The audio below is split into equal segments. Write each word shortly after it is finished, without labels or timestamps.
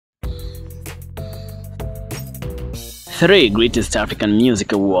3 Greatest African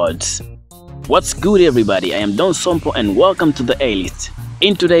Music Awards. What's good everybody, I am Don Sompo and welcome to the A-List.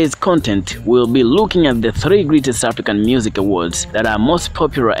 In today's content, we'll be looking at the 3 Greatest African Music Awards that are most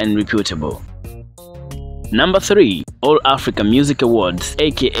popular and reputable. Number 3. All Africa Music Awards,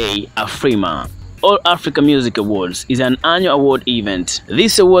 aka AFRIMA. All Africa Music Awards is an annual award event.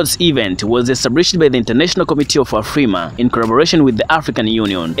 This awards event was established by the International Committee of AFRIMA in collaboration with the African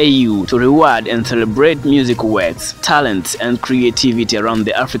Union (AU) to reward and celebrate music works, talents, and creativity around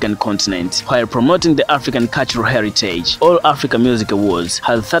the African continent while promoting the African cultural heritage. All Africa Music Awards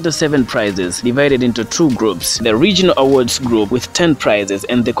has 37 prizes divided into 2 groups: the Regional Awards Group with 10 prizes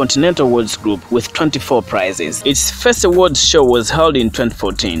and the Continental Awards Group with 24 prizes. Its first awards show was held in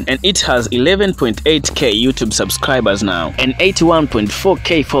 2014 and it has 11.8K YouTube subscribers now and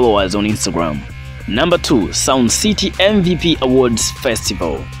 81.4K followers on Instagram. Number 2. Sound City MVP Awards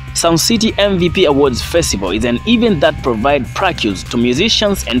Festival. Sound City MVP Awards Festival is an event that provides praise to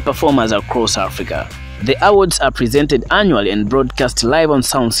musicians and performers across Africa. The awards are presented annually and broadcast live on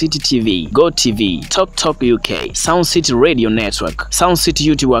Sound City TV, GoTV, TalkTalk UK, Sound City Radio Network, Sound City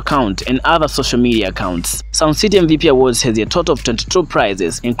YouTube account, and other social media accounts. Sound City MVP Awards has a total of 22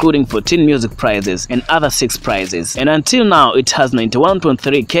 prizes, including 14 music prizes and other 6 prizes. And until now, it has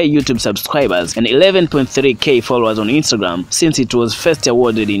 91.3K YouTube subscribers and 11.3K followers on Instagram since it was first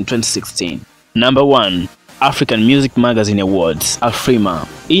awarded in 2016. Number 1. African Music Magazine Awards, AFRIMA.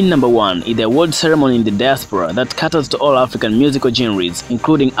 In number 1 is the award ceremony in the diaspora that caters to all African musical genres,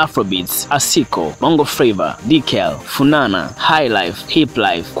 including Afrobeats, Asiko, Bongo Flava, DKL, Funana, Highlife,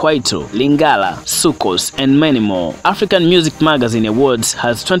 Hiplife, Kwaito, Lingala, Soukous, and many more. African Music Magazine Awards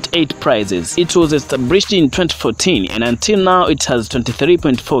has 28 prizes. It was established in 2014 and until now it has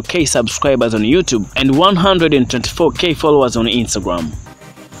 23.4K subscribers on YouTube and 124K followers on Instagram.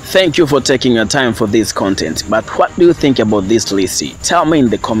 Thank you for taking your time for this content, but what do you think about this list? Tell me in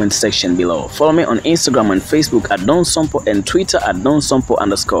the comment section below. Follow me on Instagram and Facebook at Don Sompo and Twitter at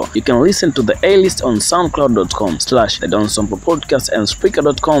DonSompo_. You can listen to the A-List on SoundCloud.com/The Don Sompo Podcast and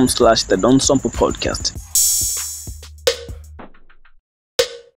Spreaker.com/The Don Sompo Podcast.